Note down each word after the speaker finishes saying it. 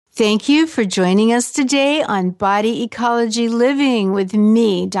Thank you for joining us today on Body Ecology Living with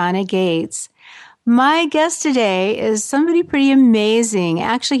me, Donna Gates. My guest today is somebody pretty amazing.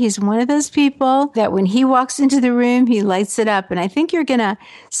 Actually, he's one of those people that when he walks into the room, he lights it up. And I think you're going to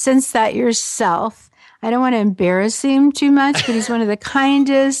sense that yourself. I don't want to embarrass him too much, but he's one of the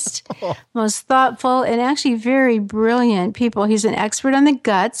kindest, most thoughtful, and actually very brilliant people. He's an expert on the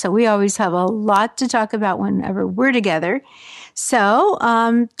gut, so we always have a lot to talk about whenever we're together. So,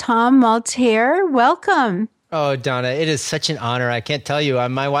 Tom Malterre, welcome. Oh, Donna, it is such an honor. I can't tell you.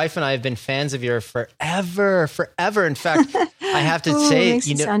 My wife and I have been fans of yours forever. In fact, I have to say, makes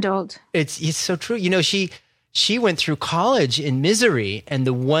you sound old. It's so true. You know, she went through college in misery, and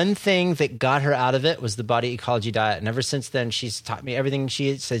the one thing that got her out of it was the Body Ecology Diet. And ever since then, she's taught me everything she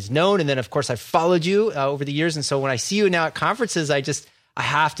has known. And then, of course, I've followed you over the years. And so when I see you now at conferences, I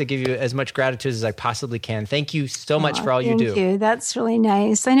have to give you as much gratitude as I possibly can. Thank you so much for all you do. Thank you. That's really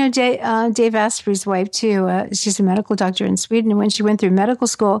nice. I know Dave Asprey's wife, too. She's a medical doctor in Sweden. And when she went through medical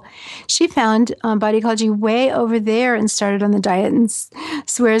school, she found Body Ecology way over there and started on the diet and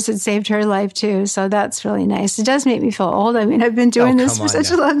swears it saved her life, too. So that's really nice. It does make me feel old. I mean, I've been doing this for such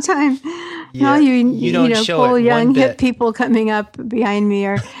a long time. Yeah, now you don't know, show cool it young one bit. hip people coming up behind me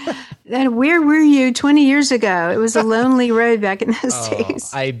are... And where were you 20 years ago? It was a lonely road back in those days.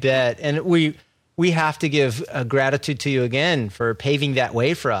 I bet. And we have to give gratitude to you again for paving that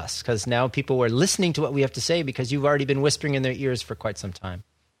way for us, because now people are listening to what we have to say because you've already been whispering in their ears for quite some time.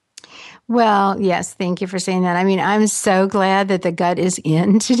 Well, yes, thank you for saying that. I mean, I'm so glad that the gut is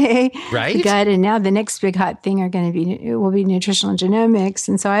in today. Right. The gut, and now the next big hot thing will be nutritional genomics.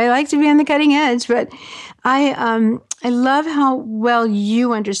 And so I like to be on the cutting edge, but I love how well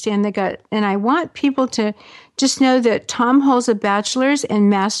you understand the gut. And I want people to just know that Tom holds a bachelor's and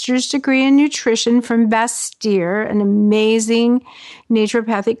master's degree in nutrition from Bastyr, an amazing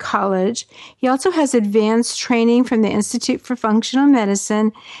naturopathic college. He also has advanced training from the Institute for Functional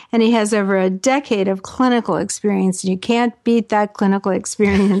Medicine, and he has over a decade of clinical experience. And you can't beat that clinical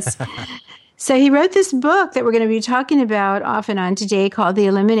experience. So he wrote this book that we're going to be talking about off and on today called The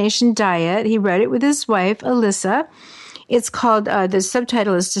Elimination Diet. He wrote it with his wife, Alyssa. It's called, the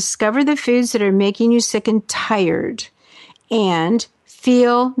subtitle is Discover the Foods That Are Making You Sick and Tired and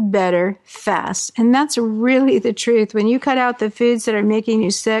Feel Better Fast. And that's really the truth. When you cut out the foods that are making you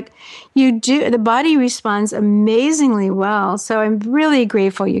sick, the body responds amazingly well. So I'm really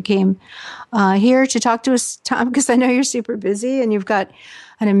grateful you came here to talk to us, Tom, because I know you're super busy and you've got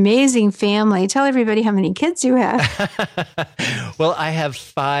an amazing family. Tell everybody how many kids you have. Well, I have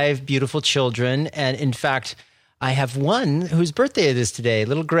 5 beautiful children. And in fact, I have one whose birthday it is today.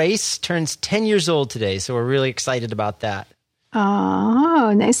 Little Grace turns 10 years old today. So we're really excited about that.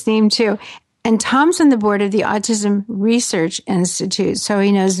 Oh, nice name too. And Tom's on the board of the Autism Research Institute. So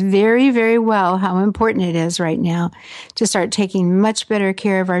he knows very, very well how important it is right now to start taking much better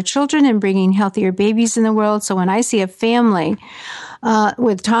care of our children and bringing healthier babies in the world. So when I see a family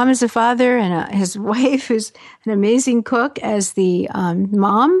with Tom as a father and his wife, who's an amazing cook, as the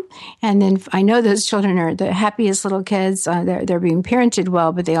mom. And then I know those children are the happiest little kids. They're being parented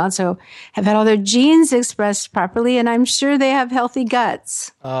well, but they also have had all their genes expressed properly. And I'm sure they have healthy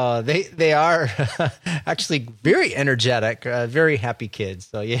guts. They are actually very energetic, very happy kids.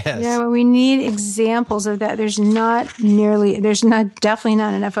 So yes. Yeah, well, we need examples of that. There's definitely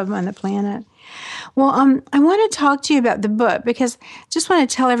not enough of them on the planet. Well, I want to talk to you about the book because I just want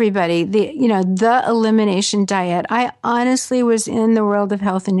to tell everybody the Elimination Diet. I honestly was in the world of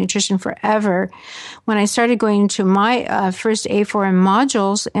health and nutrition forever when I started going to my first A4M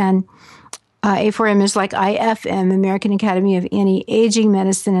modules, and A4M is like IFM, American Academy of Anti-Aging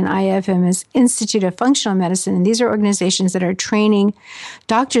Medicine, and IFM is Institute of Functional Medicine. And these are organizations that are training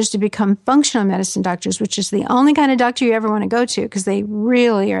doctors to become functional medicine doctors, which is the only kind of doctor you ever want to go to because they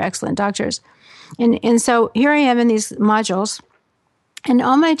really are excellent doctors. And so here I am in these modules, and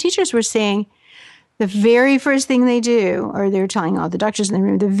all my teachers were saying the very first thing they do, or they were telling all the doctors in the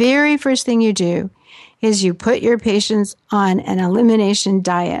room, the very first thing you do is you put your patients on an elimination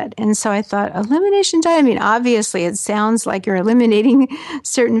diet. And so I thought, elimination diet? I mean, obviously it sounds like you're eliminating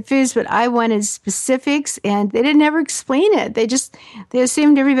certain foods, but I wanted specifics, and they didn't ever explain it. They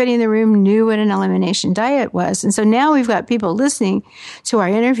assumed everybody in the room knew what an elimination diet was. And so now we've got people listening to our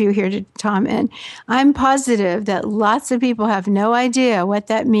interview here, to Tom, and I'm positive that lots of people have no idea what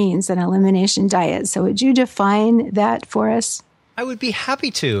that means, an elimination diet. So would you define that for us? I would be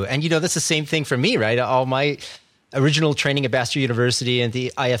happy to. And, that's the same thing for me, right? All my original training at Bastyr University and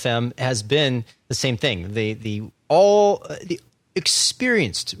the IFM has been the same thing.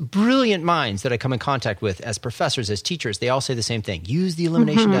 experienced, brilliant minds that I come in contact with as professors, as teachers, they all say the same thing. Use the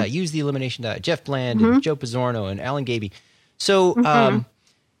elimination diet. Use the elimination diet. Jeff Bland and Joe Pizzorno and Alan Gaby. So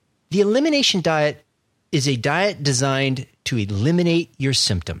the elimination diet is a diet designed to eliminate your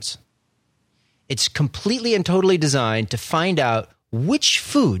symptoms. It's completely and totally designed to find out which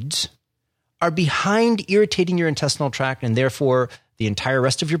foods are behind irritating your intestinal tract and therefore the entire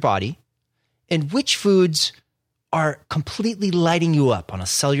rest of your body, and which foods are completely lighting you up on a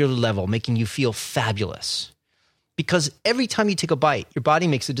cellular level, making you feel fabulous. Because every time you take a bite, your body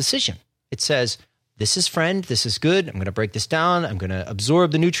makes a decision. It says, this is friend, this is good, I'm going to break this down, I'm going to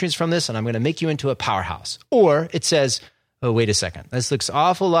absorb the nutrients from this, and I'm going to make you into a powerhouse. Or it says, oh, wait a second, this looks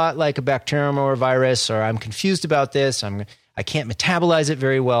awful lot like a bacterium or a virus, or I'm confused about this, I can't metabolize it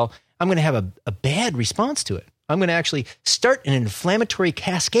very well. I'm going to have a bad response to it. I'm going to actually start an inflammatory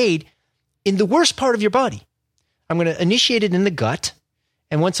cascade in the worst part of your body. I'm going to initiate it in the gut.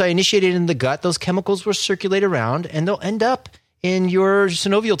 And once I initiate it in the gut, those chemicals will circulate around and they'll end up in your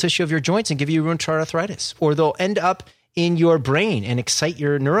synovial tissue of your joints and give you rheumatoid arthritis. Or they'll end up in your brain and excite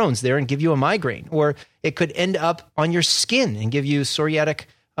your neurons there and give you a migraine. Or it could end up on your skin and give you psoriatic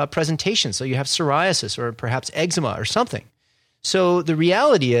presentation. So you have psoriasis or perhaps eczema or something. So the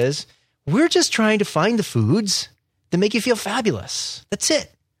reality is we're just trying to find the foods that make you feel fabulous. That's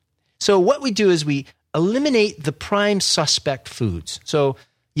it. So what we do is we eliminate the prime suspect foods. So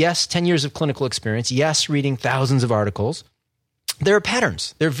yes, 10 years of clinical experience. Yes, reading thousands of articles. There are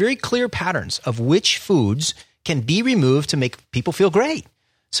patterns. There are very clear patterns of which foods can be removed to make people feel great.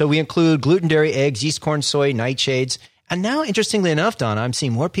 So we include gluten, dairy, eggs, yeast, corn, soy, nightshades. And now, interestingly enough, Donna, I'm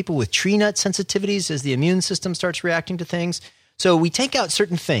seeing more people with tree nut sensitivities as the immune system starts reacting to things. So we take out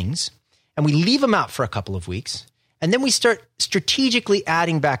certain things and we leave them out for a couple of weeks. And then we start strategically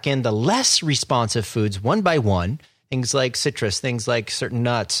adding back in the less responsive foods one by one, things like citrus, things like certain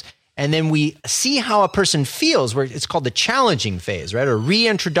nuts. And then we see how a person feels, where it's called the challenging phase, right? Or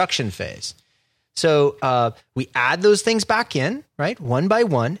reintroduction phase. So we add those things back in, right? One by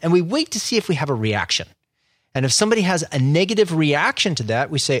one, and we wait to see if we have a reaction. And if somebody has a negative reaction to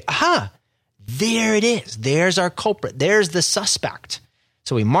that, we say, aha, there it is. There's our culprit. There's the suspect.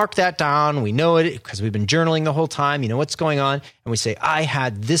 So we mark that down. We know it because we've been journaling the whole time. You know what's going on. And we say, I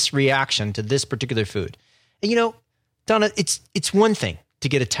had this reaction to this particular food. And you know, Donna, it's one thing to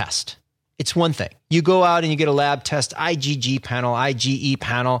get a test. It's one thing. You go out and you get a lab test, IgG panel, IgE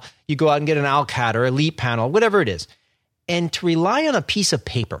panel. You go out and get an ALCAT or ELITE panel, whatever it is. And to rely on a piece of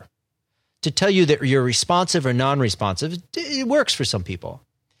paper to tell you that you're responsive or non-responsive, it works for some people.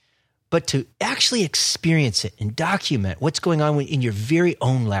 But to actually experience it and document what's going on in your very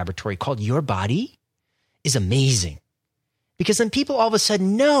own laboratory called your body is amazing. Because then people all of a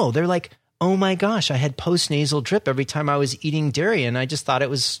sudden know. They're like, oh my gosh, I had postnasal drip every time I was eating dairy and I just thought it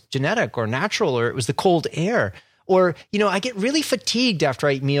was genetic or natural or it was the cold air. Or, you know, I get really fatigued after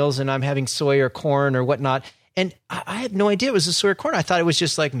I eat meals and I'm having soy or corn or whatnot. And I had no idea it was the soy or corn. I thought it was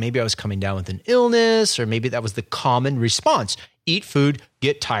just like maybe I was coming down with an illness or maybe that was the common response. Eat food,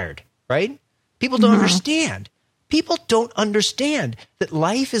 get tired. Right? People don't understand. People don't understand that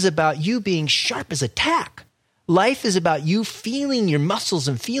life is about you being sharp as a tack. Life is about you feeling your muscles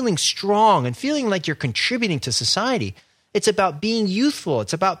and feeling strong and feeling like you're contributing to society. It's about being youthful.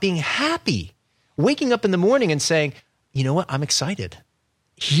 It's about being happy. Waking up in the morning and saying, you know what? I'm excited.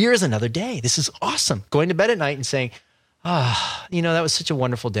 Here's another day. This is awesome. Going to bed at night and saying, you know, that was such a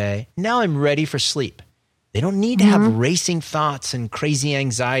wonderful day. Now I'm ready for sleep. They don't need to have racing thoughts and crazy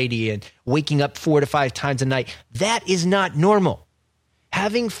anxiety and waking up 4 to 5 times a night. That is not normal.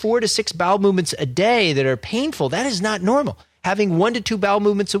 Having 4 to 6 bowel movements a day that are painful, that is not normal. Having 1 to 2 bowel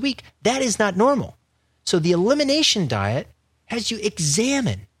movements a week, that is not normal. So the elimination diet has you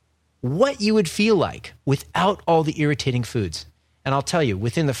examine what you would feel like without all the irritating foods. And I'll tell you,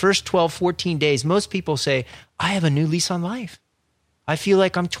 within the first 12, 14 days, most people say, I have a new lease on life. I feel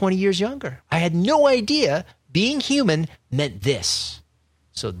like I'm 20 years younger. I had no idea being human meant this.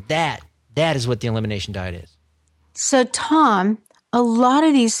 So that is what the elimination diet is. So, Tom, a lot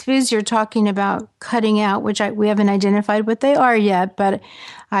of these foods you're talking about cutting out, which we haven't identified what they are yet, but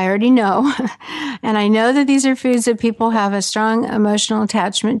I already know. And I know that these are foods that people have a strong emotional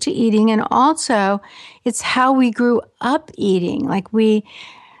attachment to eating. And also, it's how we grew up eating. Like a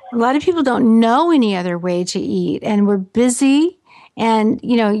lot of people don't know any other way to eat, and we're busy. And,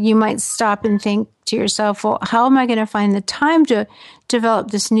 you know, you might stop and think to yourself, well, how am I going to find the time to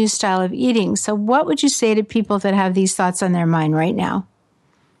develop this new style of eating? So what would you say to people that have these thoughts on their mind right now?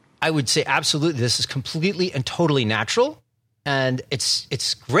 I would say absolutely. This is completely and totally natural. And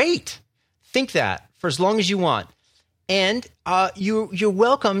it's great. Think that for as long as you want. And you're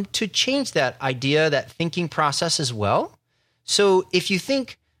welcome to change that idea, that thinking process as well. So if you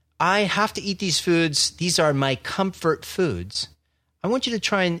think, I have to eat these foods, these are my comfort foods, I want you to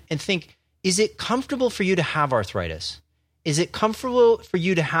try and think, is it comfortable for you to have arthritis? Is it comfortable for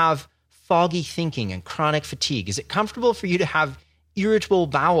you to have foggy thinking and chronic fatigue? Is it comfortable for you to have irritable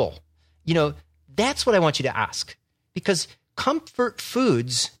bowel? That's what I want you to ask. Because comfort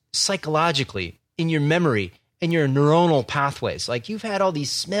foods psychologically in your memory and your neuronal pathways, like you've had all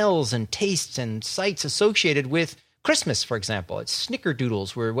these smells and tastes and sights associated with Christmas, for example. It's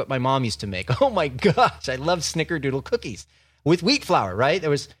snickerdoodles were what my mom used to make. Oh my gosh, I love snickerdoodle cookies with wheat flour, right?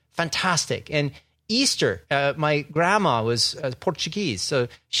 That was fantastic. And Easter, my grandma was Portuguese, so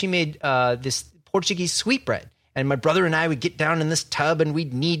she made this Portuguese sweetbread. And my brother and I would get down in this tub and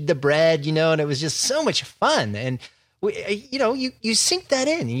we'd knead the bread, and it was just so much fun. And, you sink that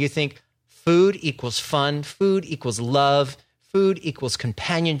in and you think food equals fun, food equals love, food equals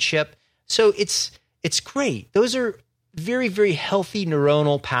companionship. So it's great. Those are very, very healthy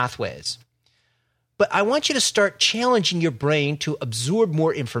neuronal pathways. But I want you to start challenging your brain to absorb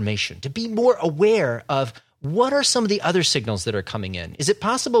more information, to be more aware of what are some of the other signals that are coming in. Is it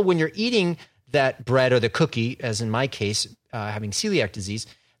possible when you're eating that bread or the cookie, as in my case, having celiac disease,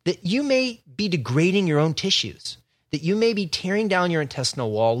 that you may be degrading your own tissues, that you may be tearing down your intestinal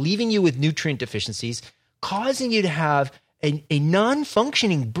wall, leaving you with nutrient deficiencies, causing you to have a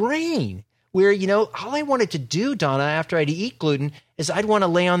non-functioning brain where, all I wanted to do, Donna, after I'd eat gluten is I'd want to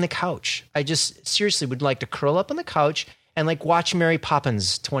lay on the couch. I just seriously would like to curl up on the couch and watch Mary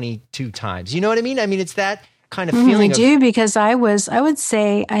Poppins 22 times. You know what I mean? I mean, it's that kind of feeling. I do, because I would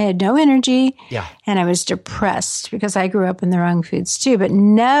say I had no energy, yeah, and I was depressed because I grew up in the wrong foods too, but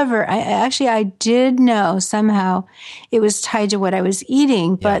never, I did know somehow it was tied to what I was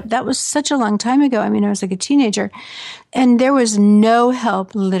eating, but that was such a long time ago. I mean, I was like a teenager and there was no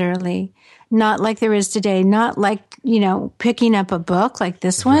help, literally, not like there is today, not like, picking up a book like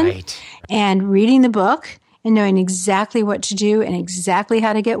this one and reading the book and knowing exactly what to do and exactly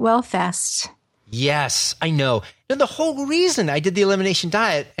how to get well fast. Yes, I know. Now, the whole reason I did the elimination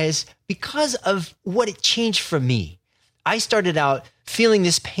diet is because of what it changed for me. I started out feeling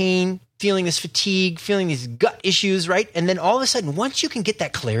this pain, feeling this fatigue, feeling these gut issues, right? And then all of a sudden, once you can get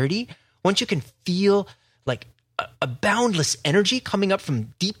that clarity, once you can feel like a boundless energy coming up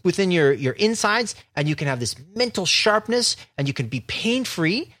from deep within your insides, and you can have this mental sharpness and you can be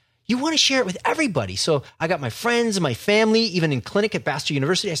pain-free, you want to share it with everybody. So I got my friends and my family, even in clinic at Bastyr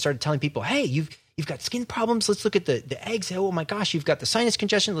University, I started telling people, hey, you've got skin problems. Let's look at the eggs. Oh my gosh, you've got the sinus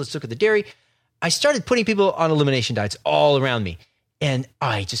congestion. Let's look at the dairy. I started putting people on elimination diets all around me. And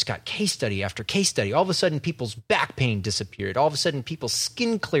I just got case study after case study. All of a sudden, people's back pain disappeared. All of a sudden, people's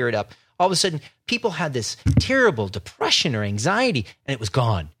skin cleared up. All of a sudden, people had this terrible depression or anxiety, and it was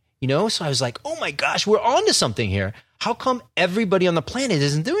gone. So I was like, oh my gosh, we're on to something here. How come everybody on the planet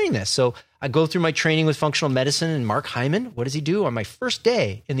isn't doing this? So I go through my training with functional medicine, and Mark Hyman, what does he do on my first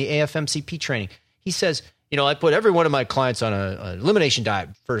day in the AFMCP training? He says, I put every one of my clients on an elimination diet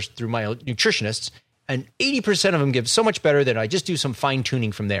first through my nutritionists, and 80% of them give so much better that I just do some fine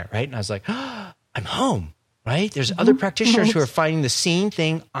tuning from there, right? And I was like, oh, I'm home, right? There's other practitioners who are finding the same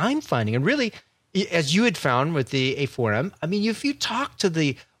thing I'm finding. And really, as you had found with the A4M, I mean, if you talk to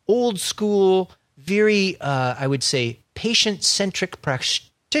the old school, very, I would say, patient-centric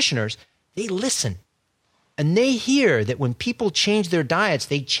practitioners, they listen. And they hear that when people change their diets,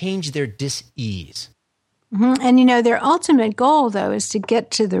 they change their dis-ease. Mm-hmm. And, their ultimate goal, though, is to get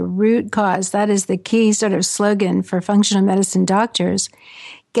to the root cause. That is the key sort of slogan for functional medicine doctors.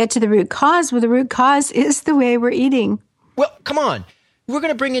 Get to the root cause. Well, the root cause is the way we're eating. Well, come on. We're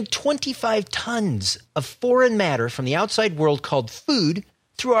going to bring in 25 tons of foreign matter from the outside world called food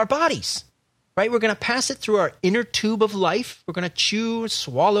through our bodies, right? We're going to pass it through our inner tube of life. We're going to chew,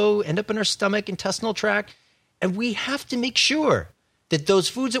 swallow, end up in our stomach, intestinal tract. And we have to make sure that those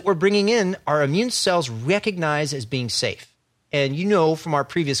foods that we're bringing in, our immune cells recognize as being safe. And from our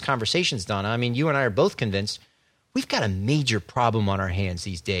previous conversations, Donna, I mean, you and I are both convinced we've got a major problem on our hands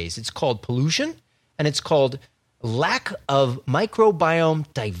these days. It's called pollution, and it's called lack of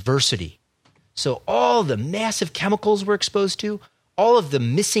microbiome diversity. So all the massive chemicals we're exposed to, all of the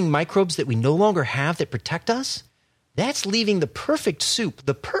missing microbes that we no longer have that protect us, that's leaving the perfect soup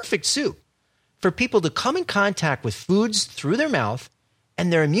for people to come in contact with foods through their mouth,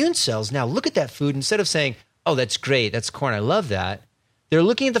 and their immune cells now look at that food instead of saying, oh, that's great, that's corn, I love that. They're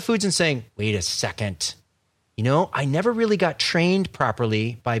looking at the foods and saying, wait a second. I never really got trained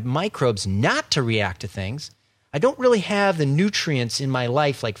properly by microbes not to react to things. I don't really have the nutrients in my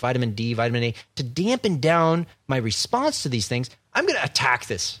life like vitamin D, vitamin A to dampen down my response to these things. I'm going to attack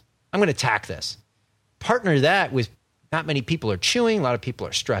this. Partner that with not many people are chewing. A lot of people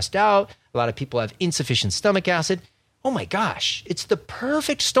are stressed out. A lot of people have insufficient stomach acid. Oh my gosh, it's the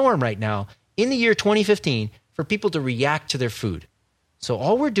perfect storm right now in the year 2015 for people to react to their food. So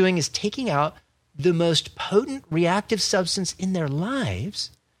all we're doing is taking out the most potent reactive substance in their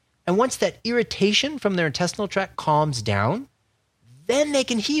lives. And once that irritation from their intestinal tract calms down, then they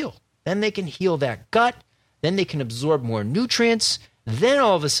can heal. Then they can heal that gut. Then they can absorb more nutrients. Then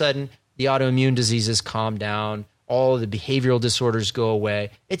all of a sudden, the autoimmune diseases calm down. All of the behavioral disorders go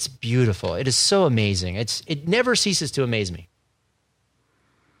away. It's beautiful. It is so amazing. It never ceases to amaze me.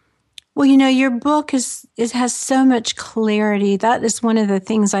 Well, your book has so much clarity. That is one of the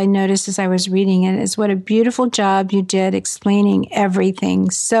things I noticed as I was reading it, is what a beautiful job you did explaining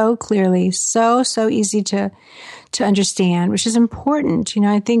everything so clearly, so easy to understand, which is important.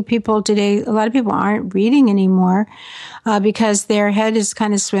 I think people today, a lot of people aren't reading anymore because their head is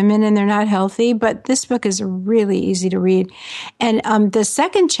kind of swimming and they're not healthy. But this book is really easy to read. And the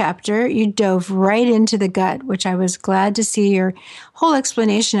second chapter, you dove right into the gut, which I was glad to see your whole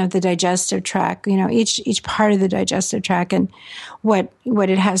explanation of the digestive tract, each part of the digestive tract and what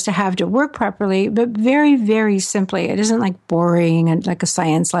it has to have to work properly, but very, very simply. It isn't like boring and like a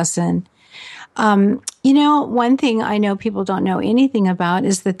science lesson. One thing I know people don't know anything about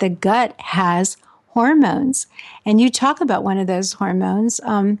is that the gut has hormones. And you talk about one of those hormones.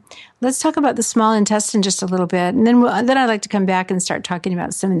 Let's talk about the small intestine just a little bit. And then I'd like to come back and start talking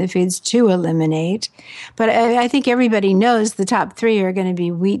about some of the foods to eliminate. But I think everybody knows the top three are going to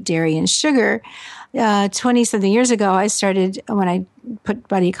be wheat, dairy, and sugar. 20-something years ago, I started, when I put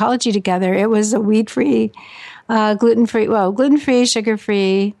Body Ecology together, it was a wheat-free, gluten-free,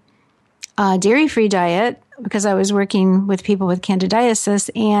 sugar-free, dairy-free diet, because I was working with people with candidiasis,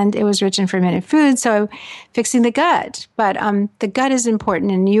 and it was rich in fermented foods, so fixing the gut. But the gut is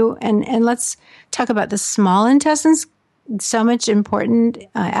important, and let's talk about the small intestines. So much important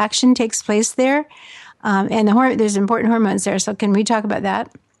action takes place there, and there's important hormones there. So can we talk about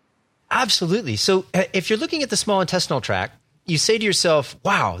that? Absolutely. So if you're looking at the small intestinal tract, you say to yourself,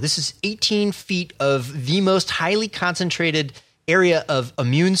 wow, this is 18 feet of the most highly concentrated area of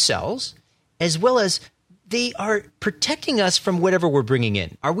immune cells, as well as they are protecting us from whatever we're bringing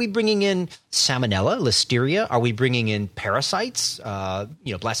in. Are we bringing in salmonella, listeria? Are we bringing in parasites,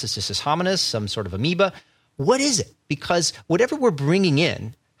 Blastocystis hominis, some sort of amoeba? What is it? Because whatever we're bringing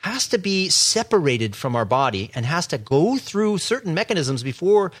in has to be separated from our body and has to go through certain mechanisms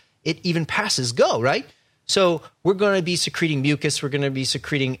before it even passes go, right? So we're going to be secreting mucus. We're going to be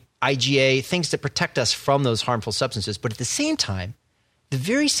secreting IgA, things that protect us from those harmful substances. But at the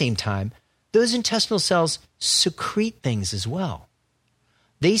very same time, those intestinal cells secrete things as well.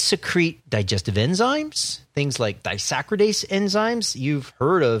 They secrete digestive enzymes, things like disaccharidase enzymes. You've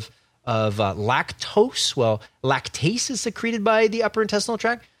heard of lactose. Well, lactase is secreted by the upper intestinal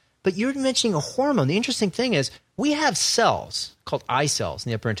tract. But you're mentioning a hormone. The interesting thing is we have cells called eye cells in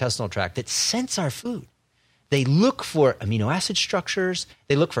the upper intestinal tract that sense our food. They look for amino acid structures.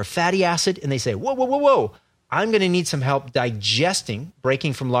 They look for fatty acid, and they say, whoa. I'm going to need some help digesting,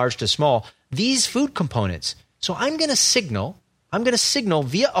 breaking from large to small, these food components. So I'm going to signal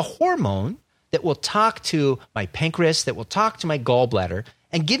via a hormone that will talk to my pancreas, that will talk to my gallbladder,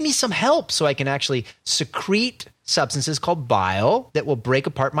 and give me some help so I can actually secrete substances called bile that will break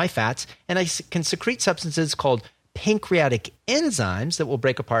apart my fats, and I can secrete substances called pancreatic enzymes that will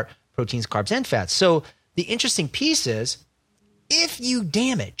break apart proteins, carbs, and fats. So the interesting piece is if you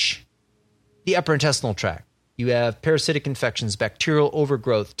damage the upper intestinal tract, you have parasitic infections, bacterial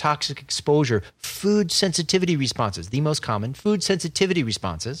overgrowth, toxic exposure, food sensitivity responses, the most common food sensitivity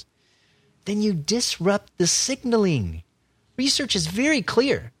responses, then you disrupt the signaling. Research is very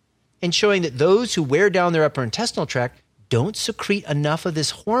clear in showing that those who wear down their upper intestinal tract don't secrete enough of this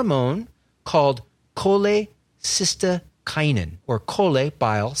hormone called cholecystokinin, or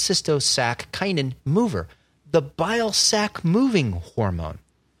bile cystosacchinin mover, the bile sac moving hormone.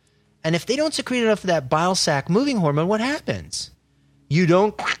 And if they don't secrete enough of that bile sac moving hormone, what happens? You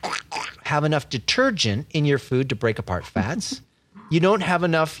don't have enough detergent in your food to break apart fats. You don't have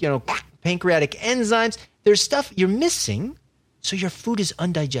enough, pancreatic enzymes. There's stuff you're missing, so your food is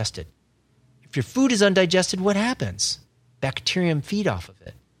undigested. If your food is undigested, what happens? Bacterium feed off of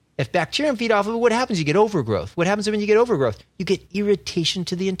it. If bacterium feed off of it, what happens? You get overgrowth. What happens when you get overgrowth? You get irritation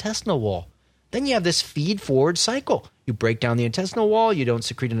to the intestinal wall. Then you have this feed-forward cycle. You break down the intestinal wall, you don't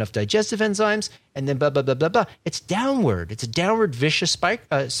secrete enough digestive enzymes, and then blah, blah, blah, blah, blah. It's downward. It's a downward vicious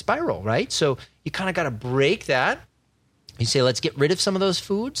spiral, right? So you kind of got to break that. You say, let's get rid of some of those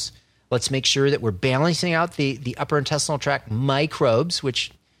foods. Let's make sure that we're balancing out the upper intestinal tract microbes,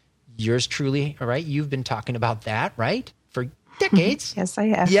 which yours truly, all right? You've been talking about that, right? For decades. Yes, I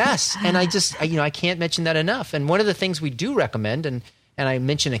have. Yes. And I can't mention that enough. And one of the things we do recommend, and I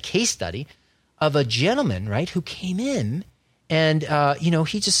mentioned a case study of a gentleman, right, who came in and,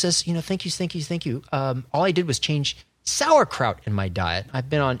 he just says, thank you. All I did was change sauerkraut in my diet. I've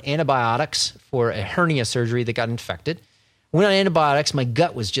been on antibiotics for a hernia surgery that got infected. Went on antibiotics. My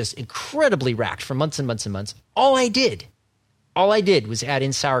gut was just incredibly racked for months and months and months. All I did was add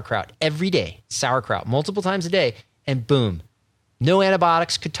in sauerkraut every day, sauerkraut multiple times a day, and boom, no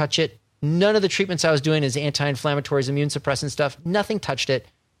antibiotics could touch it. None of the treatments I was doing as anti-inflammatories, immune suppressant stuff, nothing touched it.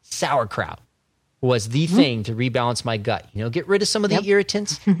 Sauerkraut was the thing to rebalance my gut. Get rid of some of the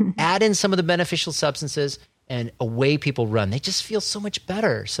irritants, add in some of the beneficial substances, and away people run. They just feel so much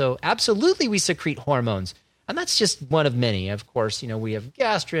better. So absolutely we secrete hormones. And that's just one of many. Of course, we have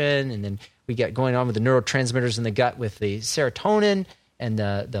gastrin, and then we get going on with the neurotransmitters in the gut with the serotonin, and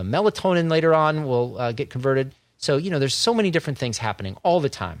the melatonin later on will get converted. So, there's so many different things happening all the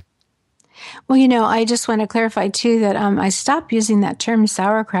time. Well, I just want to clarify, too, that I stopped using that term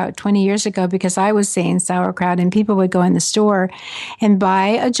sauerkraut 20 years ago because I was saying sauerkraut, and people would go in the store and buy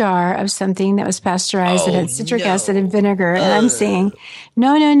a jar of something that was pasteurized that had citric acid and vinegar. And I'm saying,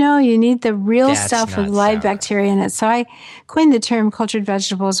 no, you need the real stuff with live bacteria in it. So I coined the term cultured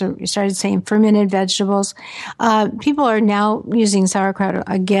vegetables, or started saying fermented vegetables. People are now using sauerkraut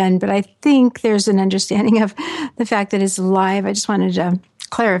again, but I think there's an understanding of the fact that it's live. I just wanted to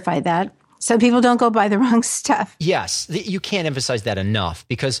clarify that, so people don't go buy the wrong stuff. Yes, you can't emphasize that enough,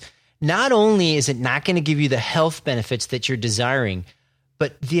 because not only is it not going to give you the health benefits that you're desiring,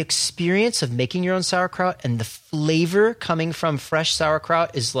 but the experience of making your own sauerkraut and the flavor coming from fresh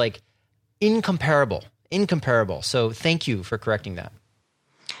sauerkraut is like incomparable. So thank you for correcting that.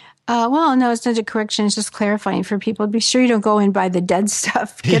 Well, no, it's not a correction. It's just clarifying for people. Be sure you don't go and buy the dead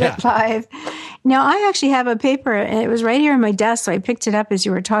stuff. Get it live. Now, I actually have a paper, and it was right here on my desk, so I picked it up as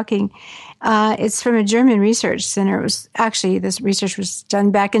you were talking. It's from a German research center. This research was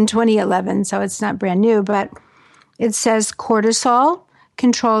done back in 2011, so it's not brand new, but it says cortisol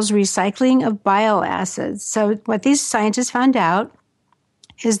controls recycling of bile acids. So what these scientists found out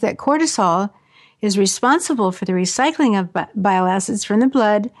is that cortisol is responsible for the recycling of bile acids from the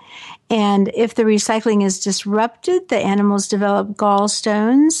blood. And if the recycling is disrupted, the animals develop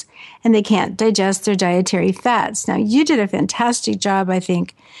gallstones and they can't digest their dietary fats. Now, you did a fantastic job, I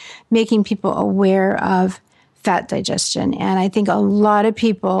think, making people aware of fat digestion. And I think a lot of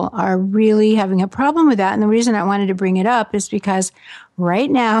people are really having a problem with that. And the reason I wanted to bring it up is because right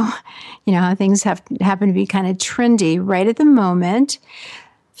now, things happen to be kind of trendy right at the moment.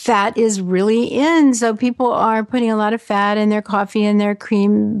 Fat is really in. So people are putting a lot of fat in their coffee and their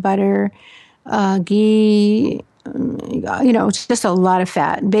cream, butter, ghee, just a lot of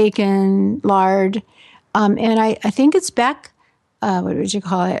fat, bacon, lard. And I think it's back, what would you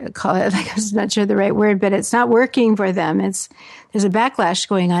call it? Like, I'm not sure the right word, but it's not working for them. There's a backlash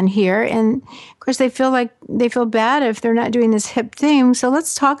going on here. And of course they feel bad if they're not doing this hip thing. So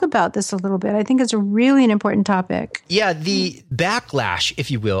let's talk about this a little bit. I think it's really an important topic. Yeah, the backlash,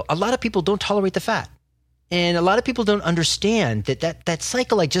 if you will. A lot of people don't tolerate the fat. And a lot of people don't understand that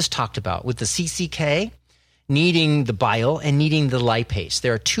cycle I just talked about with the CCK needing the bile and needing the lipase.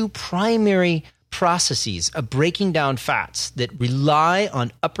 There are two primary processes of breaking down fats that rely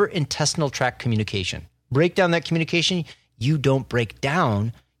on upper intestinal tract communication. Break down that communication, you don't break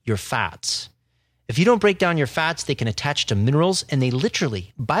down your fats. If you don't break down your fats, they can attach to minerals, and they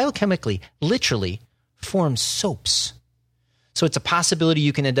biochemically, form soaps. So it's a possibility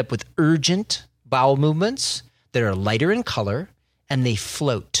you can end up with urgent bowel movements that are lighter in color, and they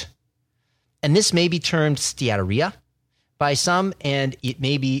float. And this may be termed steatorrhea by some, and it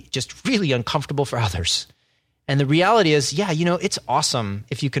may be just really uncomfortable for others. And the reality is, it's awesome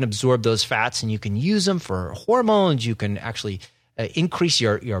if you can absorb those fats and you can use them for hormones. You can actually increase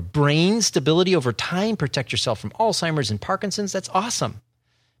your brain stability over time, protect yourself from Alzheimer's and Parkinson's. That's awesome.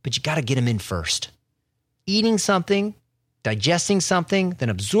 But you got to get them in first. Eating something, digesting something, then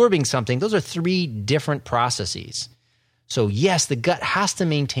absorbing something. Those are three different processes. So yes, the gut has to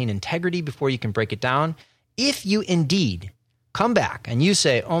maintain integrity before you can break it down. If you indeed come back and you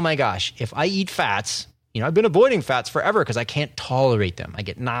say, oh my gosh, if I eat fats, I've been avoiding fats forever because I can't tolerate them. I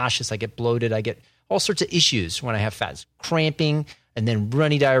get nauseous, I get bloated, I get all sorts of issues when I have fats, cramping and then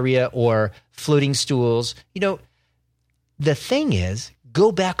runny diarrhea or floating stools. the thing is,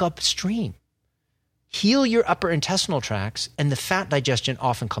 go back upstream. Heal your upper intestinal tracts, and the fat digestion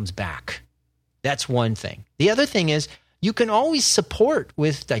often comes back. That's one thing. The other thing is you can always support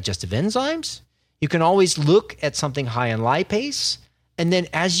with digestive enzymes. You can always look at something high in lipase. And then,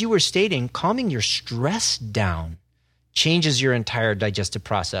 as you were stating, calming your stress down changes your entire digestive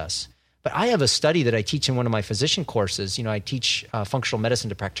process. But I have a study that I teach in one of my physician courses. I teach functional medicine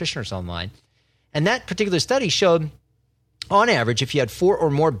to practitioners online. And that particular study showed, on average, if you had 4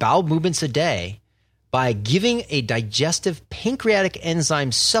 or more bowel movements a day, by giving a digestive pancreatic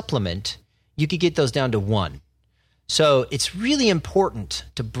enzyme supplement, you could get those down to 1. So it's really important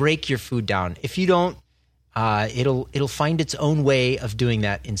to break your food down. If you don't, it'll find its own way of doing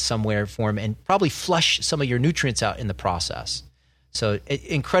that in some way or form, and probably flush some of your nutrients out in the process. So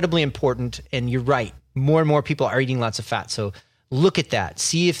incredibly important. And you're right. More and more people are eating lots of fat. So look at that.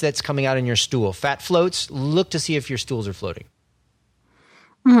 See if that's coming out in your stool. Fat floats. Look to see if your stools are floating.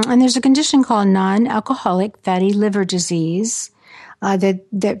 And there's a condition called non-alcoholic fatty liver disease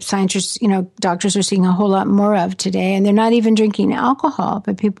that scientists, doctors are seeing a whole lot more of today. And they're not even drinking alcohol,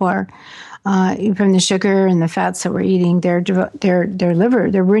 but people are, from the sugar and the fats that we're eating, their liver,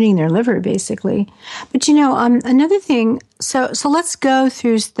 they're ruining their liver basically. But another thing, so let's go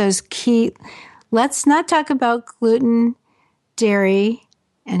through those key. Let's not talk about gluten, dairy,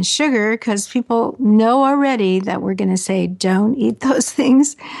 and sugar, because people know already that we're going to say don't eat those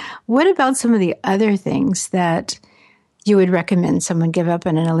things. What about some of the other things that you would recommend someone give up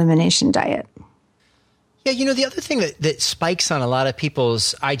in an elimination diet? Yeah, the other thing that spikes on a lot of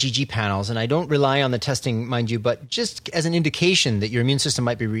people's IgG panels, and I don't rely on the testing, mind you, but just as an indication that your immune system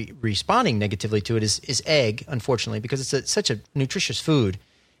might be responding negatively to it, is egg, unfortunately, because it's such a nutritious food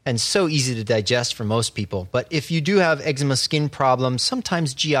and so easy to digest for most people. But if you do have eczema, skin problems,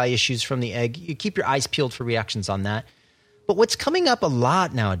 sometimes GI issues from the egg, you keep your eyes peeled for reactions on that. But what's coming up a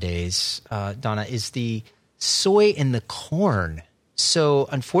lot nowadays, Donna, is the soy and the corn. So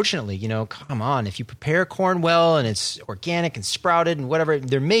unfortunately, come on, if you prepare corn well and it's organic and sprouted and whatever,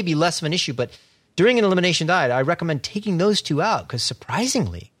 there may be less of an issue. But during an elimination diet, I recommend taking those two out, because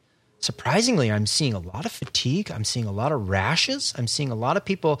surprisingly, I'm seeing a lot of fatigue. I'm seeing a lot of rashes. I'm seeing a lot of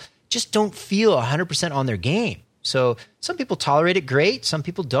people just don't feel 100% on their game. So some people tolerate it great. Some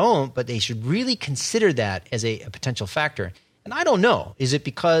people don't, but they should really consider that as a potential factor. And I don't know, is it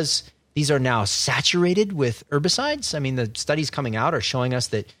because these are now saturated with herbicides? I mean, the studies coming out are showing us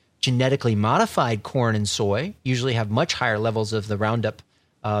that genetically modified corn and soy usually have much higher levels of the Roundup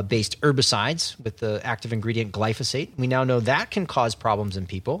based herbicides with the active ingredient glyphosate. We now know that can cause problems in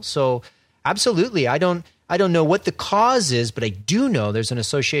people. So absolutely, I don't know what the cause is, but I do know there's an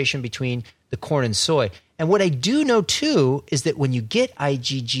association between the corn and soy. And what I do know too is that when you get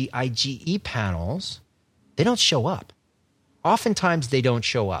IgG, IgE panels, they don't show up. Oftentimes they don't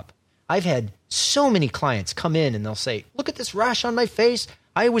show up. I've had so many clients come in and they'll say, look at this rash on my face.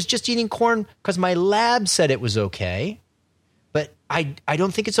 I was just eating corn because my lab said it was okay. But I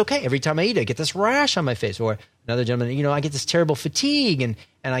don't think it's okay. Every time I eat it, I get this rash on my face. Or another gentleman, I get this terrible fatigue and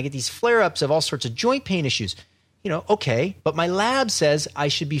I get these flare-ups of all sorts of joint pain issues. Okay, but my lab says I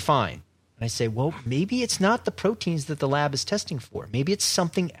should be fine. And I say, well, maybe it's not the proteins that the lab is testing for. Maybe it's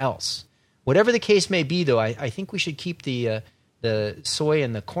something else. Whatever the case may be, though, I think we should keep the soy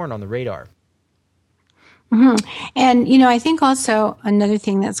and the corn on the radar. Mm-hmm. And, I think also another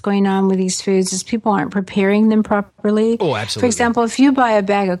thing that's going on with these foods is people aren't preparing them properly. Oh, absolutely. For example, if you buy a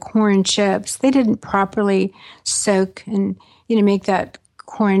bag of corn chips, they didn't properly soak and, make that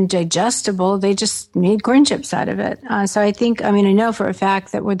corn digestible. They just made corn chips out of it. So I think, I know for a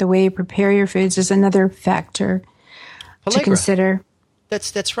fact that with the way you prepare your foods is another factor to consider.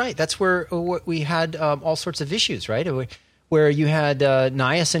 That's right. That's where we had all sorts of issues, right? Where you had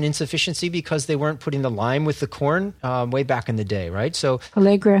niacin insufficiency because they weren't putting the lime with the corn way back in the day, right? So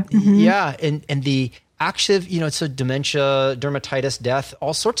pellagra. Mm-hmm. Yeah, and the active, so dementia, dermatitis, death,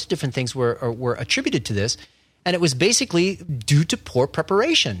 all sorts of different things were attributed to this. And it was basically due to poor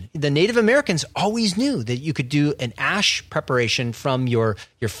preparation. The Native Americans always knew that you could do an ash preparation from your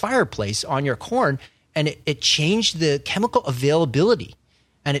fireplace on your corn, and it changed the chemical availability.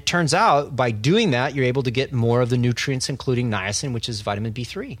 And it turns out by doing that, you're able to get more of the nutrients, including niacin, which is vitamin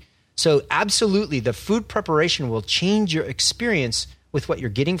B3. So absolutely, the food preparation will change your experience with what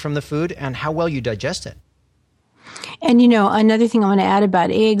you're getting from the food and how well you digest it. And, another thing I want to add about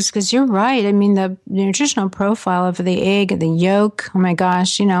eggs, because you're right. The nutritional profile of the egg and the yolk, oh my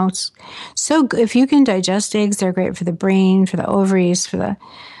gosh, it's so good. If you can digest eggs, they're great for the brain, for the ovaries, for the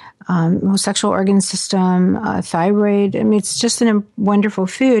sexual organ system, thyroid. I mean, it's just a wonderful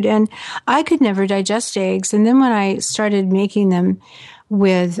food. And I could never digest eggs. And then when I started making them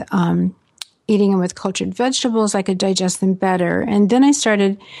with eating them with cultured vegetables, I could digest them better. And then I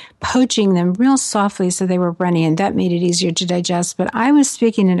started poaching them real softly so they were runny, and that made it easier to digest. But I was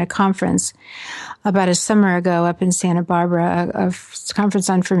speaking at a conference about a summer ago up in Santa Barbara, a conference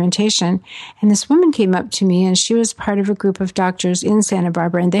on fermentation, and this woman came up to me, and she was part of a group of doctors in Santa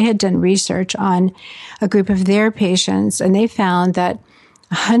Barbara, and they had done research on a group of their patients, and they found that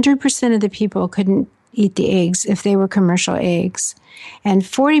 100% of the people couldn't eat the eggs if they were commercial eggs. And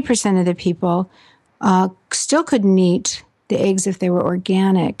 40% of the people still couldn't eat the eggs if they were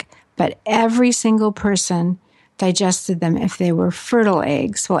organic, but every single person digested them if they were fertile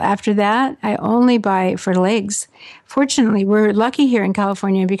eggs. Well, after that, I only buy fertile eggs. Fortunately, we're lucky here in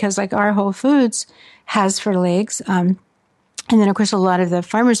California because like our Whole Foods has fertile eggs. And then, of course, a lot of the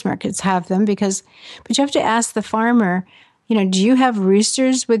farmers markets have them but you have to ask the farmer, do you have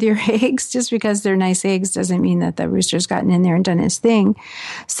roosters with your eggs? Just because they're nice eggs doesn't mean that the rooster's gotten in there and done his thing.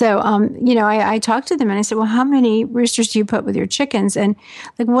 So, I talked to them and I said, well, how many roosters do you put with your chickens? And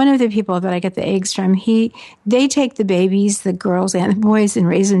like one of the people that I get the eggs from, they take the babies, the girls and the boys, and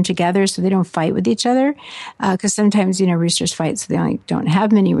raise them together so they don't fight with each other. Because sometimes, roosters fight, so they only don't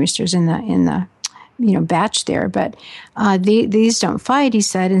have many roosters in the batch there, but these don't fight, he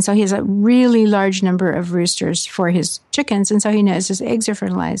said. And so he has a really large number of roosters for his chickens. And so he knows his eggs are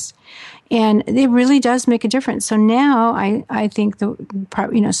fertilized. And it really does make a difference. So now I think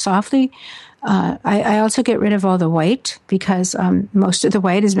softly, I also get rid of all the white because most of the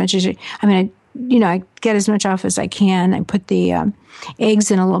white, as much as I get as much off as I can. I put the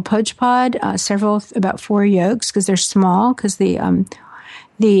eggs in a little poach pod, about 4 yolks because they're small because the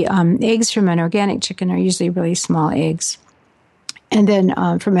eggs from an organic chicken are usually really small eggs. And then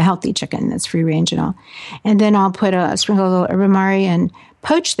from a healthy chicken that's free range and all. And then I'll sprinkle a little rosemary and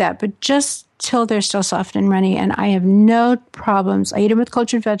poach that, but just till they're still soft and runny. And I have no problems. I eat them with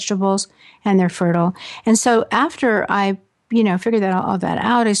cultured vegetables and they're fertile. And so after I figured all that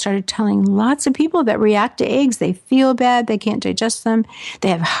out, I started telling lots of people that react to eggs. They feel bad. They can't digest them. They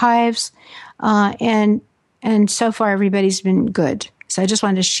have hives. And so far everybody's been good. So I just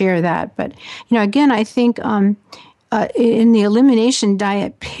wanted to share that. But, again, I think in the elimination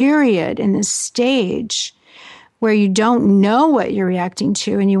diet period, in this stage where you don't know what you're reacting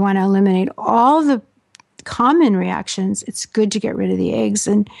to and you want to eliminate all the common reactions, it's good to get rid of the eggs.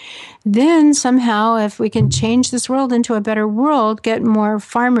 And then somehow, if we can change this world into a better world, get more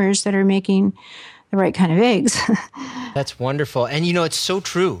farmers that are making the right kind of eggs. That's wonderful. And, it's so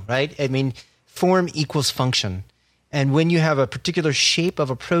true, right? I mean, form equals function. And when you have a particular shape of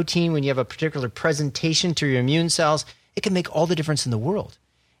a protein, when you have a particular presentation to your immune cells, it can make all the difference in the world.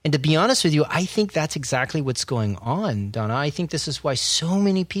 And to be honest with you, I think that's exactly what's going on, Donna. I think this is why so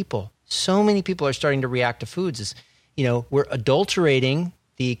many people are starting to react to foods is, we're adulterating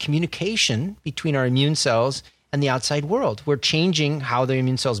the communication between our immune cells and the outside world. We're changing how the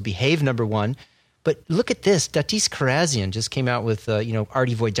immune cells behave, number one. But look at this. Datis Karazian just came out with,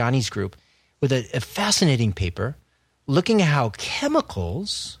 Artie Voidani's group with a fascinating paper looking at how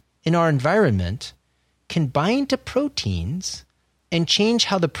chemicals in our environment can bind to proteins and change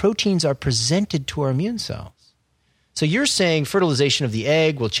how the proteins are presented to our immune cells. So you're saying fertilization of the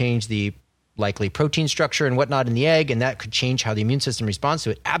egg will change the likely protein structure and whatnot in the egg, and that could change how the immune system responds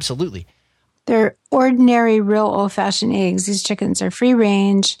to it? Absolutely. They're ordinary, real old-fashioned eggs. These chickens are free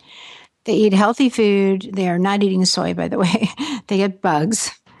range. They eat healthy food. They are not eating soy, by the way. They get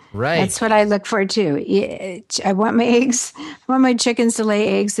bugs. Right. That's what I look for too. I want my eggs. I want my chickens to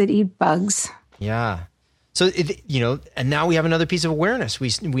lay eggs that eat bugs. Yeah. So, and now we have another piece of awareness.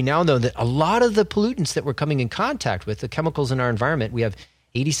 We now know that a lot of the pollutants that we're coming in contact with, the chemicals in our environment, we have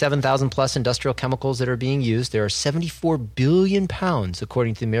 87,000 plus industrial chemicals that are being used. There are 74 billion pounds,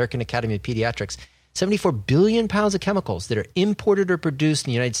 according to the American Academy of Pediatrics, 74 billion pounds of chemicals that are imported or produced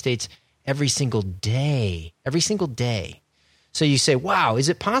in the United States every single day. Every single day. So you say, wow, is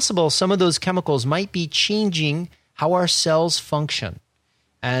it possible some of those chemicals might be changing how our cells function?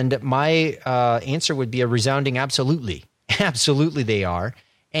 And my answer would be a resounding absolutely. Absolutely they are.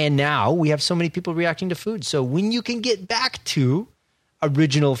 And now we have so many people reacting to food. So when you can get back to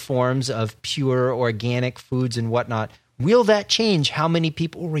original forms of pure organic foods and whatnot, will that change how many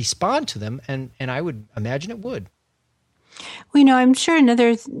people respond to them? And I would imagine it would. Well, I'm sure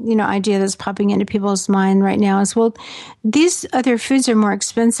another, idea that's popping into people's mind right now is, well, these other foods are more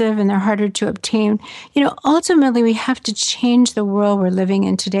expensive and they're harder to obtain. Ultimately, we have to change the world we're living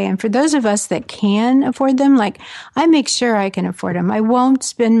in today. And for those of us that can afford them, like I make sure I can afford them. I won't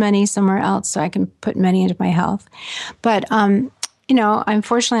spend money somewhere else so I can put money into my health. But,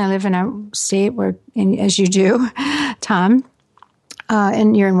 unfortunately, I live in a state where, as you do, Tom,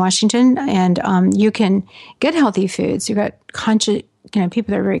 and you're in Washington, and you can get healthy foods. You've got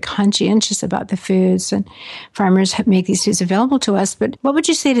people that are very conscientious about the foods, and farmers make these foods available to us. But what would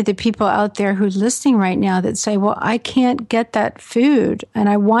you say to the people out there who are listening right now that say, well, I can't get that food, and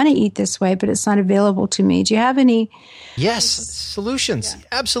I want to eat this way, but it's not available to me? Do you have any? Yes, solutions. Yeah.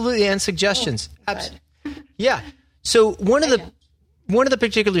 Absolutely, and suggestions. Yeah. So one of the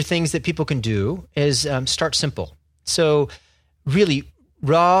particular things that people can do is start simple. So really,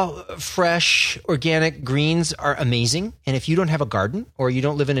 raw, fresh, organic greens are amazing. And if you don't have a garden or you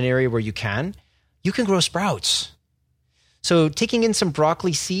don't live in an area where you can grow sprouts. So taking in some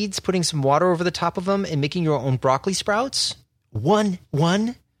broccoli seeds, putting some water over the top of them, and making your own broccoli sprouts, one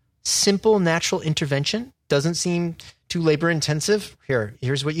simple natural intervention, doesn't seem too labor intensive.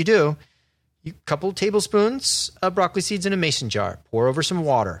 Here's what you do. You couple tablespoons of broccoli seeds in a mason jar, pour over some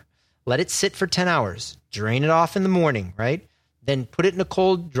water, let it sit for 10 hours, drain it off in the morning, right? Then put it in a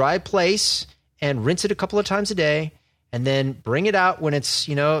cold, dry place and rinse it a couple of times a day. And then bring it out when it's,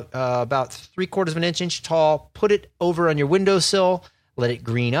 about 3/4 of an inch tall. Put it over on your windowsill. Let it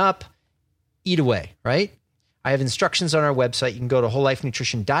green up. Eat away, right? I have instructions on our website. You can go to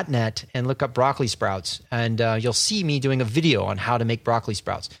wholelifenutrition.net and look up broccoli sprouts. And you'll see me doing a video on how to make broccoli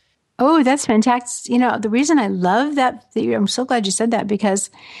sprouts. Oh, that's fantastic. The reason I love that, I'm so glad you said that,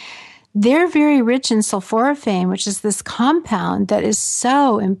 because they're very rich in sulforaphane, which is this compound that is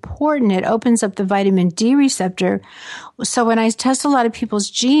so important. It opens up the vitamin D receptor. So when I test a lot of people's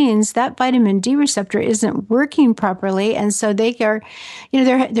genes, that vitamin D receptor isn't working properly. And so they are,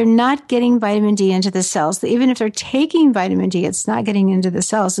 they're not getting vitamin D into the cells. Even if they're taking vitamin D, it's not getting into the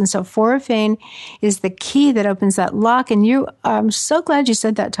cells. And so sulforaphane is the key that opens that lock. And I'm so glad you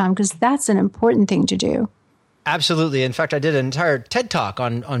said that, Tom, because that's an important thing to do. Absolutely. In fact, I did an entire TED Talk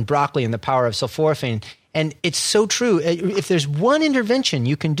on broccoli and the power of sulforaphane. And it's so true. If there's one intervention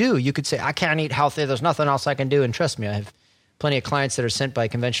you can do, you could say, I can't eat healthy. There's nothing else I can do. And trust me, I have plenty of clients that are sent by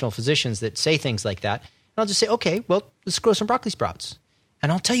conventional physicians that say things like that. And I'll just say, okay, well, let's grow some broccoli sprouts.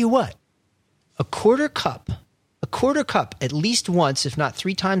 And I'll tell you what, a quarter cup at least once, if not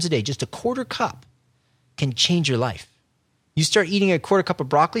 3 times a day, just a quarter cup can change your life. You start eating a quarter cup of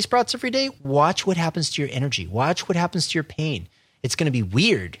broccoli sprouts every day, watch what happens to your energy. Watch what happens to your pain. It's going to be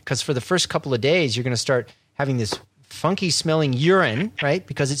weird because for the first couple of days, you're going to start having this funky smelling urine, right?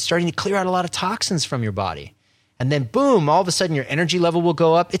 Because it's starting to clear out a lot of toxins from your body. And then boom, all of a sudden your energy level will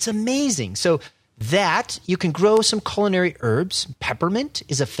go up. It's amazing. So that you can grow some culinary herbs. Peppermint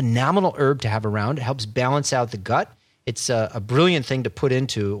is a phenomenal herb to have around. It helps balance out the gut. It's a brilliant thing to put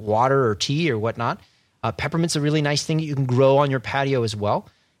into water or tea or whatnot. Peppermint's a really nice thing that you can grow on your patio as well.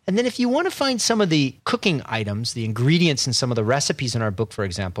 And then if you want to find some of the cooking items, the ingredients in some of the recipes in our book, for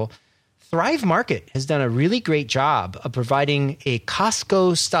example, Thrive Market has done a really great job of providing a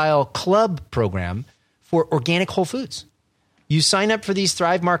Costco-style club program for organic whole foods. You sign up for these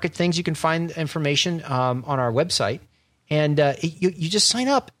Thrive Market things. You can find information on our website. And you just sign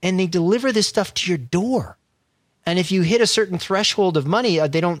up, and they deliver this stuff to your door. And if you hit a certain threshold of money, you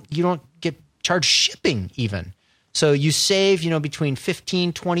don't get charged shipping even. So you save, between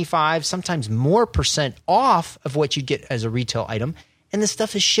 15, 25, sometimes more % off of what you get as a retail item. And the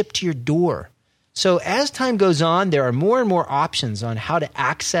stuff is shipped to your door. So as time goes on, there are more and more options on how to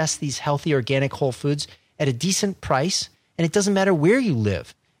access these healthy organic whole foods at a decent price. And it doesn't matter where you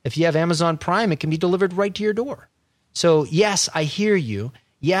live. If you have Amazon Prime, it can be delivered right to your door. So yes, I hear you.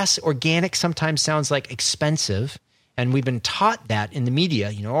 Yes, organic sometimes sounds like expensive. And we've been taught that in the media,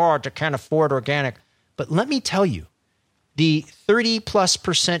 I can't afford organic. But let me tell you, the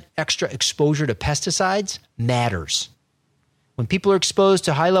 30+% extra exposure to pesticides matters. When people are exposed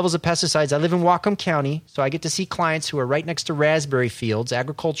to high levels of pesticides, I live in Whatcom County, so I get to see clients who are right next to raspberry fields,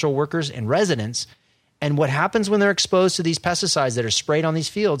 agricultural workers and residents. And what happens when they're exposed to these pesticides that are sprayed on these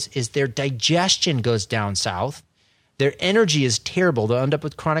fields is their digestion goes down south. Their energy is terrible. They'll end up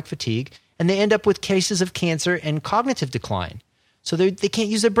with chronic fatigue. And they end up with cases of cancer and cognitive decline. So they can't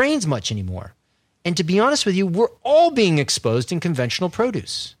use their brains much anymore. And to be honest with you, we're all being exposed in conventional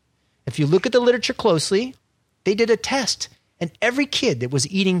produce. If you look at the literature closely, they did a test. And every kid that was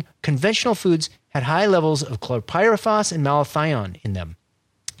eating conventional foods had high levels of chlorpyrifos and malathion in them.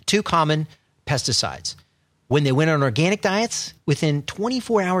 2 common pesticides. When they went on organic diets, within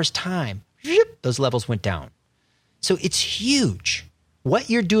 24 hours time, those levels went down. So it's huge. What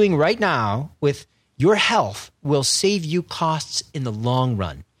you're doing right now with your health will save you costs in the long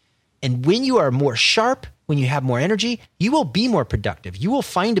run. And when you are more sharp, when you have more energy, you will be more productive. You will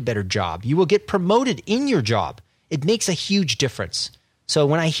find a better job. You will get promoted in your job. It makes a huge difference. So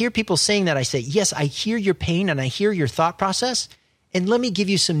when I hear people saying that, I say, yes, I hear your pain and I hear your thought process. And let me give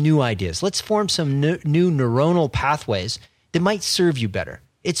you some new ideas. Let's form some new neuronal pathways that might serve you better.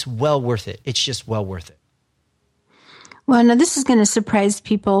 It's well worth it. It's just well worth it. Well, now this is going to surprise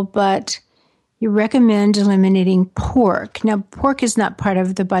people, but you recommend eliminating pork. Now, pork is not part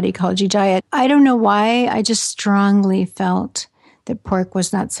of the body ecology diet. I don't know why. I just strongly felt that pork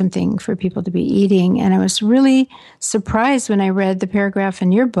was not something for people to be eating. And I was really surprised when I read the paragraph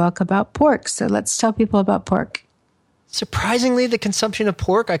in your book about pork. So let's tell people about pork. Surprisingly, the consumption of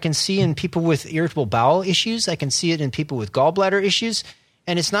pork I can see in people with irritable bowel issues. I can see it in people with gallbladder issues.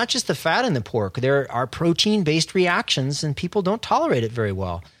 And it's not just the fat in the pork. There are protein-based reactions, and people don't tolerate it very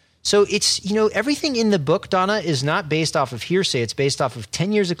well. So it's, everything in the book, Donna, is not based off of hearsay. It's based off of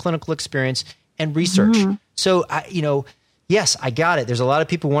 10 years of clinical experience and research. Mm-hmm. So, yes, I got it. There's a lot of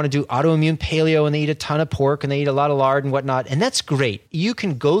people who want to do autoimmune paleo, and they eat a ton of pork, and they eat a lot of lard and whatnot. And that's great. You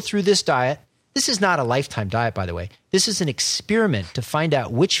can go through this diet. This is not a lifetime diet, by the way. This is an experiment to find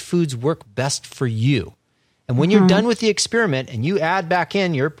out which foods work best for you. And when you're done with the experiment and you add back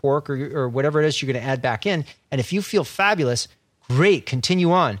in your pork or whatever it is you're going to add back in, and if you feel fabulous, great,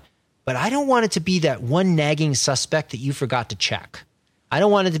 continue on. But I don't want it to be that one nagging suspect that you forgot to check. I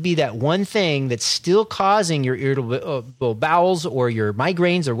don't want it to be that one thing that's still causing your irritable bowels or your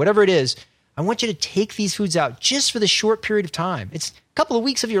migraines or whatever it is. I want you to take these foods out just for the short period of time. It's a couple of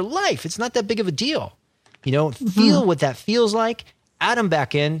weeks of your life. It's not that big of a deal. Feel what that feels like, add them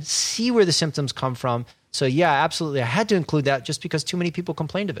back in, see where the symptoms come from. So yeah, absolutely. I had to include that just because too many people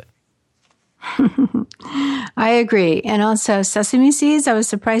complained of it. I agree. And also sesame seeds, I was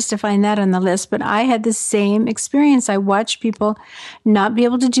surprised to find that on the list, but I had the same experience. I watched people not be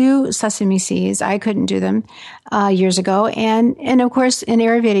able to do sesame seeds. I couldn't do them years ago. And of course, in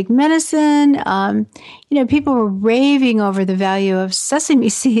Ayurvedic medicine, people were raving over the value of sesame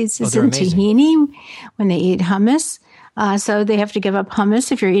seeds as in tahini when they eat hummus. So they have to give up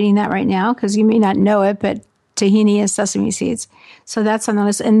hummus if you're eating that right now, because you may not know it, but tahini is sesame seeds. So that's on the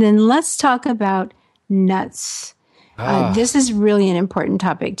list. And then let's talk about nuts. This is really an important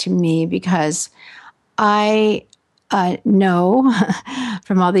topic to me because I know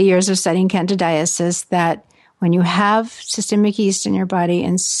from all the years of studying candidiasis that when you have systemic yeast in your body,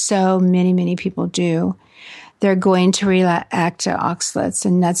 and so many, many people do, they're going to react to oxalates,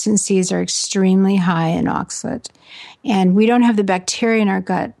 and nuts and seeds are extremely high in oxalate. And we don't have the bacteria in our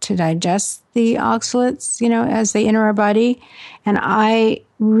gut to digest the oxalates, as they enter our body. And I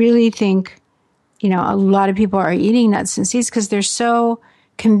really think, a lot of people are eating nuts and seeds because they're so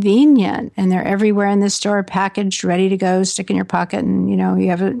convenient and they're everywhere in the store, packaged, ready to go, stick in your pocket, and, you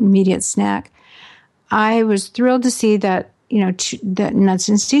have an immediate snack. I was thrilled to see that, that nuts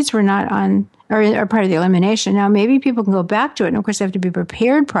and seeds were not on or are part of the elimination. Now, maybe people can go back to it. And of course, they have to be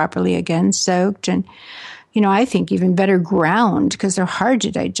prepared properly again, soaked, and, I think even better ground because they're hard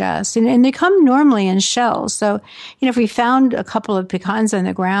to digest. And they come normally in shells. So, if we found a couple of pecans on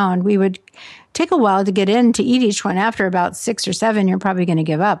the ground, we would take a while to get in to eat each one. After about 6 or 7, you're probably going to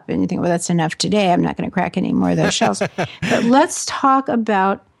give up. And you think, well, that's enough today. I'm not going to crack any more of those shells. But let's talk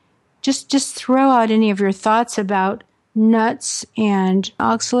about, just throw out any of your thoughts about nuts and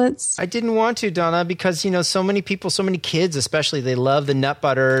oxalates. I didn't want to, Donna, because, so many people, so many kids especially, they love the nut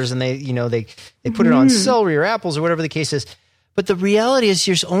butters and they put it on celery or apples or whatever the case is. But the reality is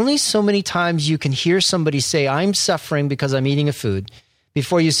there's only so many times you can hear somebody say, I'm suffering because I'm eating a food,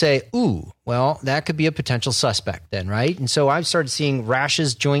 before you say, ooh, well, that could be a potential suspect then, right? And so I've started seeing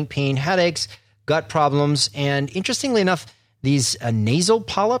rashes, joint pain, headaches, gut problems, and interestingly enough, these nasal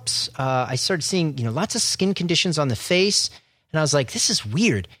polyps. I started seeing, lots of skin conditions on the face. And I was like, this is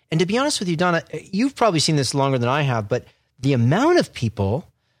weird. And to be honest with you, Donna, you've probably seen this longer than I have, but the amount of people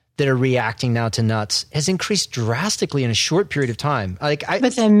that are reacting now to nuts has increased drastically in a short period of time. But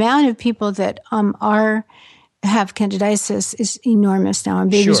the amount of people that have candidiasis is enormous now,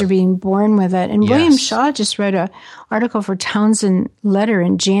 and babies are being born with it. And William Shaw just wrote an article for Townsend Letter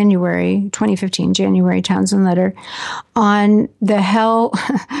in January 2015, January Townsend Letter, on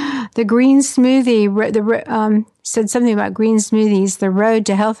the green smoothie. Said something about green smoothies. The road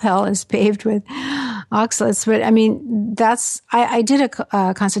to health hell is paved with oxalates. But I mean, I did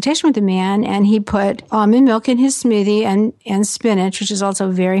a consultation with a man, and he put almond milk in his smoothie and spinach, which is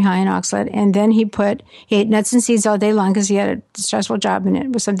also very high in oxalate. And then he ate nuts and seeds all day long because he had a stressful job and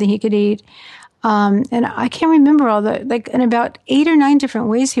it was something he could eat. And I can't remember in about 8 or 9 different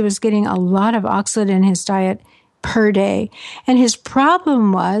ways, he was getting a lot of oxalate in his diet per day. And his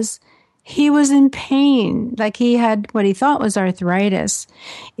problem was he was in pain. Like he had what he thought was arthritis.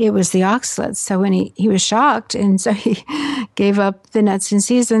 It was the oxalates. So when he was shocked, and so he gave up the nuts and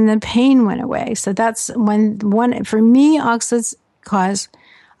seeds, and the pain went away. So that's one for me, oxalates cause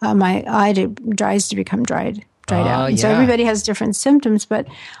my eye to become dried out. And so everybody has different symptoms, but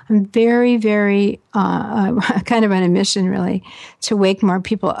I'm very, very kind of on a mission, really, to wake more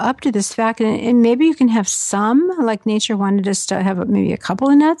people up to this fact. And maybe you can have some, like nature wanted us to have maybe a couple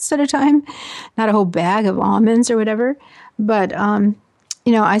of nuts at a time, not a whole bag of almonds or whatever. But,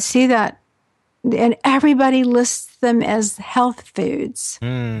 I see that, and everybody lists them as health foods.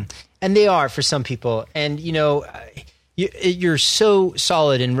 And they are for some people. And, you're so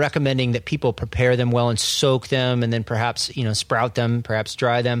solid in recommending that people prepare them well and soak them and then perhaps, sprout them, perhaps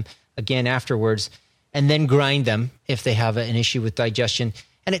dry them again afterwards, and then grind them if they have an issue with digestion.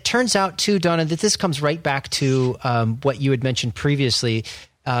 And it turns out too, Donna, that this comes right back to what you had mentioned previously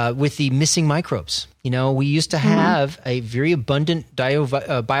with the missing microbes. We used to have a very abundant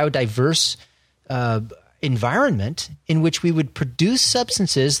biodiverse environment in which we would produce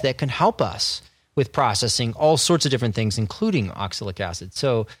substances that can help us with processing all sorts of different things, including oxalic acid.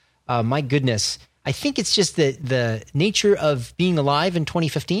 So, my goodness, I think it's just the nature of being alive in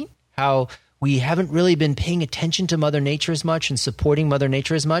 2015, how we haven't really been paying attention to Mother Nature as much and supporting Mother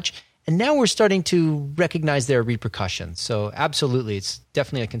Nature as much. And now we're starting to recognize their repercussions. So absolutely, it's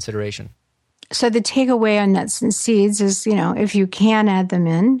definitely a consideration. So the takeaway on nuts and seeds is, if you can add them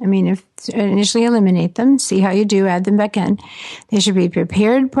in, if initially eliminate them, see how you do, add them back in. They should be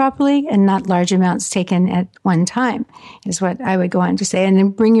prepared properly and not large amounts taken at one time, is what I would go on to say. And then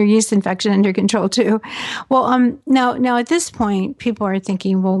bring your yeast infection under control too. Well, now at this point, people are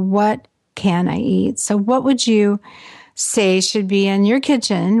thinking, well, what can I eat? So what would you say should be in your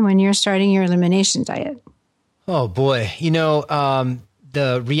kitchen when you're starting your elimination diet? Oh boy.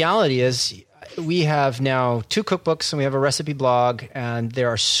 The reality is, we have now 2 cookbooks and we have a recipe blog, and there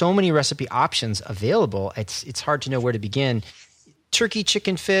are so many recipe options available. It's hard to know where to begin. Turkey,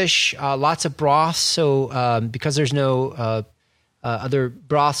 chicken, fish, lots of broths. So because there's no other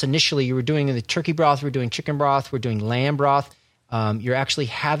broths initially, you were doing the turkey broth, we're doing chicken broth, we're doing lamb broth. You're actually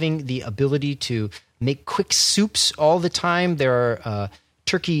having the ability to make quick soups all the time. There are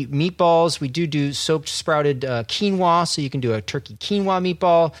turkey meatballs. We do soaked sprouted quinoa, so you can do a turkey quinoa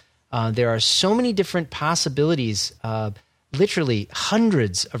meatball. There are so many different possibilities, literally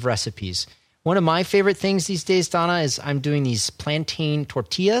hundreds of recipes. One of my favorite things these days, Donna, is I'm doing these plantain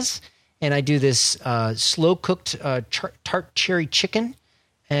tortillas, and I do this slow-cooked tart cherry chicken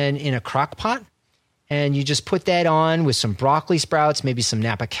and in a crock pot. And you just put that on with some broccoli sprouts, maybe some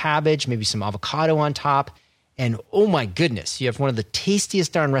Napa cabbage, maybe some avocado on top. And oh my goodness, you have one of the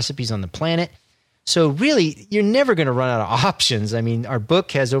tastiest darn recipes on the planet. So really, you're never going to run out of options. Our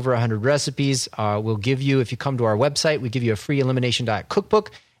book has over 100 recipes. We'll give you, if you come to our website, we give you a free Elimination Diet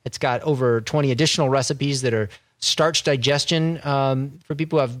cookbook. It's got over 20 additional recipes that are starch digestion for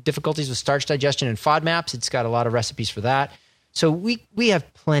people who have difficulties with starch digestion and FODMAPs. It's got a lot of recipes for that. So we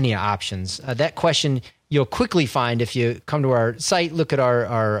have plenty of options. That question you'll quickly find if you come to our site, look at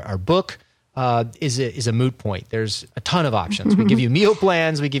our book. Is a moot point. There's a ton of options. We give you meal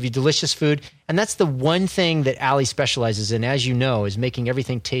plans, we give you delicious food, and that's the one thing that Allie specializes in, as you know, is making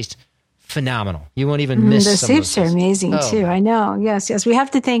everything taste phenomenal. You won't even miss the some of soups are amazing too. I know. Yes. We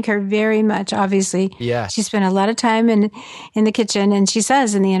have to thank her very much. Obviously, she spent a lot of time in the kitchen, and she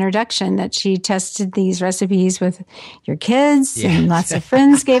says in the introduction that she tested these recipes with your kids, and lots of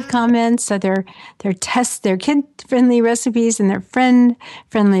friends gave comments. So they're kid-friendly recipes and they're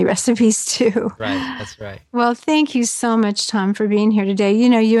friend-friendly recipes too. Right. That's right. Well, thank you so much, Tom, for being here today.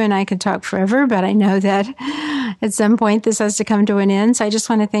 You and I could talk forever, but I know that at some point this has to come to an end. So I just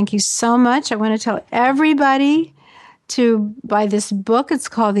want to thank you so much. I want to tell everybody to buy this book. It's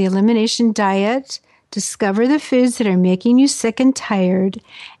called The Elimination Diet. Discover the foods that are making you sick and tired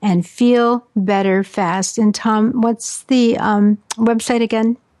and feel better fast. And Tom, what's the website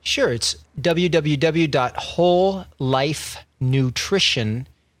again? Sure. It's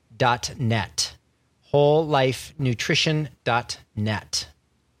www.wholelifenutrition.net. wholelifenutrition.net.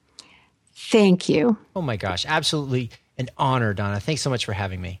 Thank you. Oh my gosh. Absolutely an honor, Donna. Thanks so much for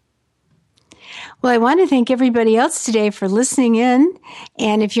having me. Well, I want to thank everybody else today for listening in.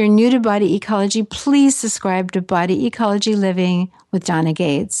 And if you're new to Body Ecology, please subscribe to Body Ecology Living with Donna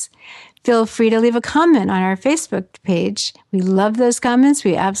Gates. Feel free to leave a comment on our Facebook page. We love those comments.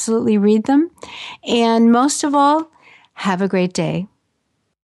 We absolutely read them. And most of all, have a great day.